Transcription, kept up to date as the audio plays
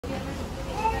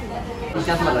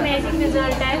Amazing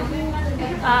result है।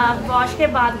 Wash के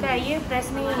बाद का ये प्रेस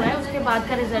नहीं हुआ है, उसके बाद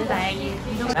का रिजल्ट आया ये।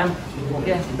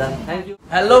 Okay done, thank you.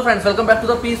 Hello friends, welcome back to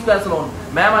the P square salon.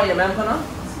 Ma'am आई है, मैम का नाम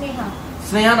स्नेहा।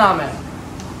 स्नेहा नाम है।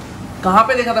 कहाँ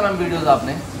पे देखा था मैम वीडियोस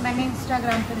आपने? मैंने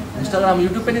इंस्टाग्राम पे देखा। इंस्टाग्राम,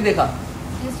 यूट्यूब पे नहीं देखा?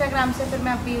 इंस्टाग्राम से फिर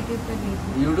मैं आपकी यूट्यूब पे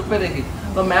देखी। यूट्यूब पे देखी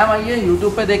तो मैम आई है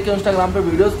यूट्यूब पे देख के इंस्टाग्राम पे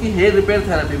वीडियोस की हेयर रिपेयर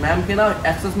थेरेपी। मैम की ना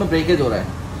एक्सेस में ब्रेकेज हो रहा है।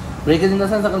 ब्रेकेज इन द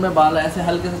सेंस, अगर मैं बाल ऐसे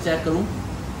हल्के से चेक करूँ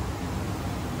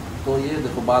तो ये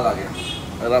देखो बाल आ गया।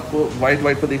 अगर आपको वाइट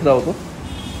वाइट पे दिख रहा हो तो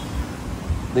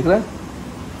दिख रहा है,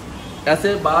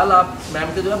 ऐसे बाल आप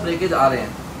मैम के जो है ब्रेकेज आ रहे हैं।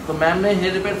 तो मैम ने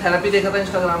हेयर रिपेयर थेरेपी देखा था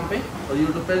इंस्टाग्राम पे और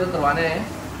यूट्यूब पे करवाने हैं।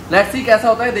 लेट्स सी कैसा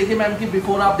होता है। देखिए मैम की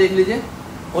बिफोर आप देख लीजिए,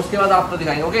 उसके बाद आपको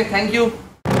दिखाएंगे। Okay, thank you.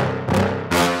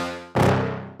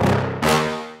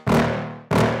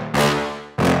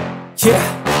 Yeah.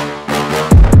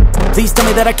 Please tell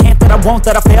me that I can't, that I won't,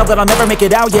 that I fail, that I'll never make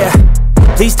it out, yeah.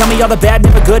 Please tell me all the bad,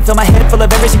 never good, fill my head full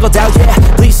of every single doubt, yeah.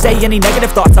 Please say any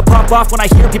negative thoughts, I pop off when I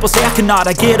hear people say I cannot.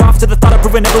 I get off to the thought of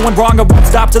proving everyone wrong, I won't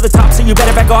stop to the top, so you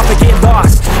better back off or get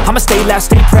lost. I'ma stay loud,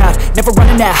 stay proud, never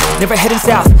running out, never heading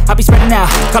south. I'll be spreading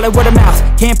out, call it word of mouth,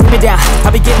 can't put me down,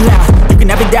 I'll be getting loud. You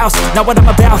can have it douse, not what I'm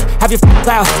about, have your f***ing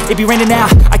cloud, it be raining now.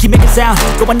 I keep making sound,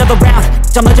 go another round,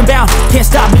 I'm legend bound, can't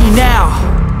stop me now.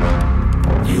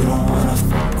 You don't wanna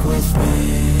fuck with me,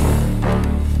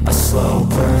 a slow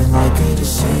burn like a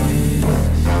disease.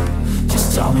 Just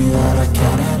tell me that I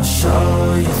can and I'll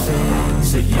show you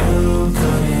things that you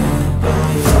couldn't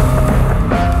believe.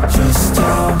 Just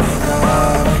tell me that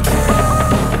I can.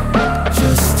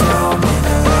 Just tell me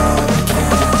that I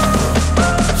can.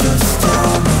 Just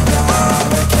tell me that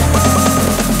I can.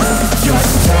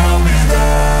 Just tell me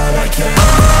that I can.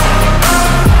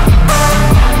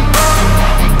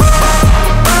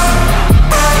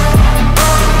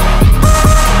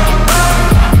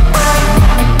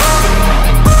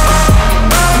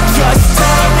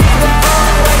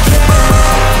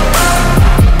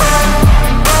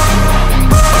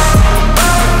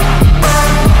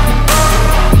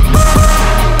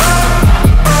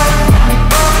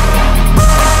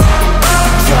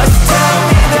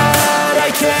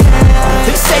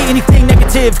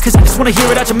 Cause I just wanna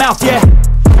hear it out your mouth, yeah.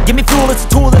 Give me fuel, it's a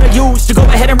tool that I use to go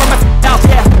ahead and run my mouth,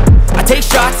 yeah. I take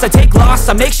shots, I take loss,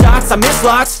 I make shots, I miss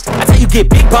lots. That's how you get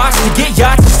big box, you get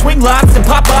yachts, you swing lots and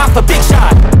pop off a big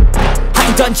shot. I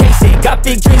ain't done chasing, got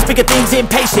big dreams, bigger things,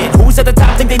 impatient. Who's at the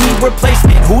top think they need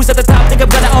replacement? Who's at the top think I'm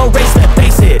gonna erase them?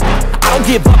 Face it, I don't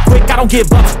give up quick, I don't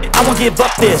give up shit, I won't give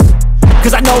up this.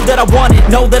 Cause I know that I want it,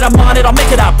 know that I'm on it, I'll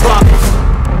make it, I promise.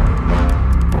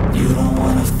 You don't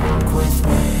wanna fuck with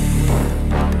me,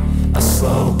 a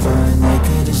slow burn like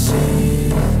a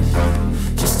disease.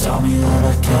 Just tell me that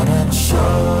I can and I'll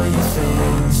show you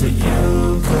things that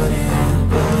you couldn't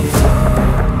believe.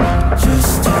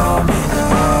 Just tell me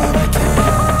that I can.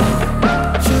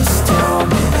 Just tell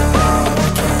me that I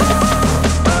can.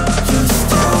 Just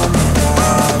tell me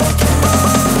that I can.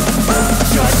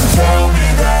 Just tell me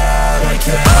that I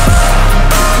can.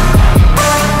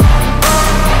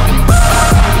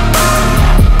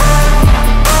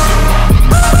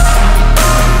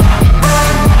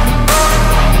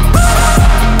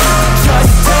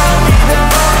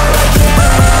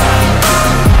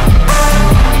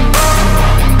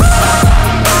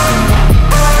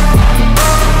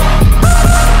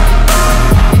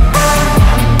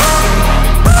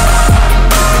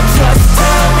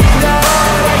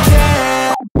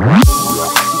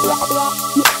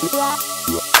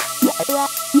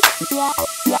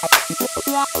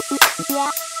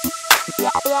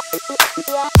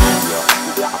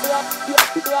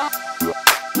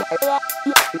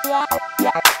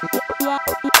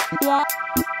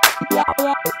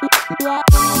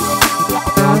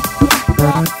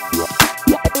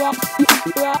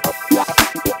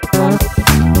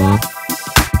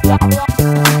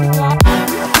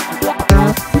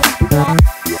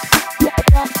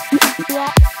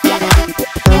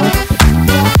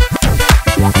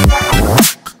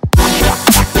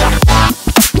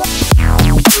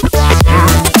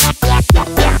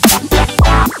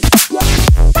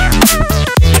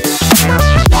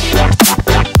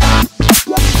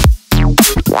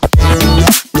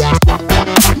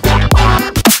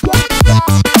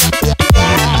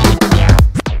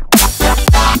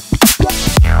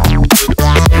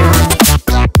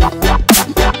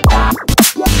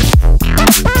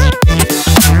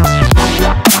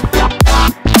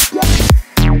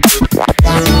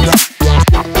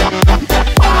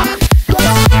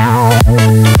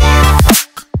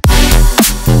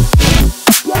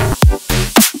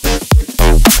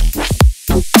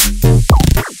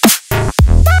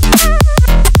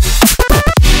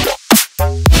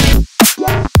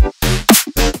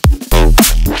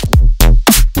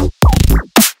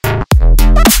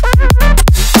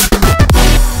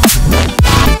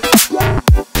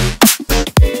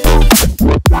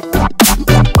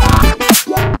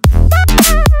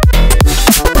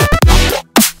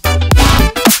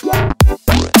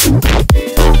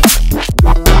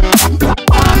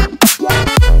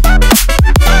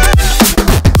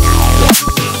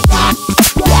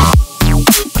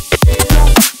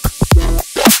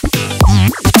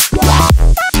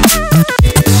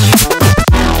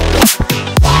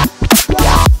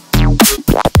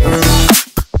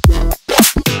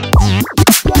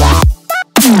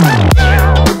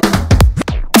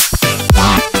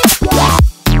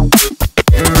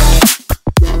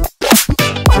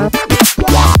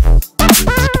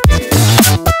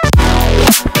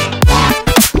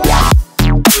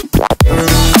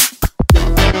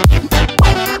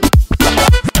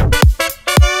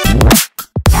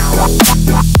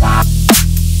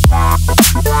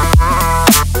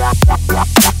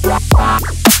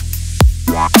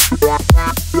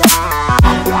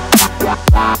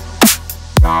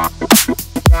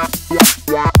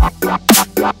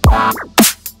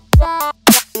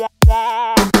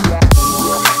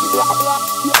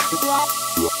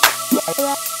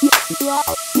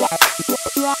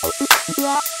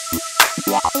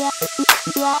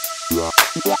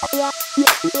 Yeah,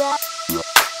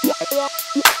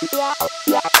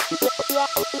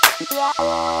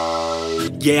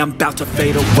 I'm about to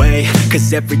fade away,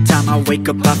 'cause every time I wake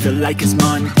up I feel like it's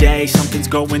Monday. Something's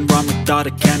going wrong with all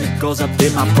the chemicals up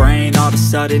in my brain. All of a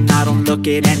sudden I don't look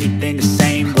at anything the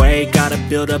same way. Gotta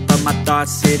build up of my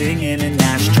thoughts sitting in an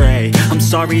ashtray. I'm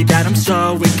sorry that I'm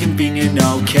so inconvenient,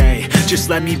 okay. Just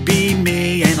let me be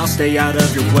me and I'll stay out of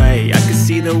your way. I can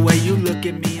see the way you look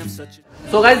at me, I'm such a...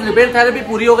 So guys, repair therapy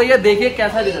पूरी हो गई है। देखिए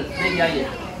कैसा result, देखिए आइए।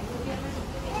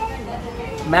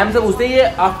 Ma'am से पूछते हैं ये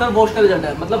आफ्टर वॉश का रिजल्ट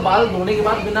है, मतलब बाल धोने के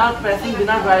बाद बिना प्रेसिंग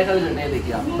बिना ड्राई का रिजल्ट है।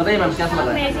 देखिए आप बताइए मैम कैसा लग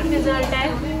रहा है? अमेजिंग रिजल्ट है।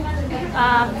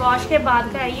 वॉश के बाद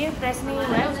का है ये, प्रेस नहीं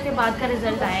हुआ है, उसके बाद का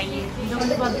रिजल्ट आया ये, जो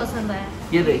मुझे बहुत पसंद आया।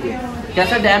 ये देखिए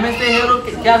कैसा डैमेज थे हेयर और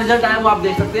क्या रिजल्ट आया वो आप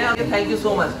देख सकते हैं। Okay, thank you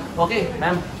so much. Okay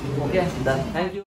ma'am, okay done, thank you.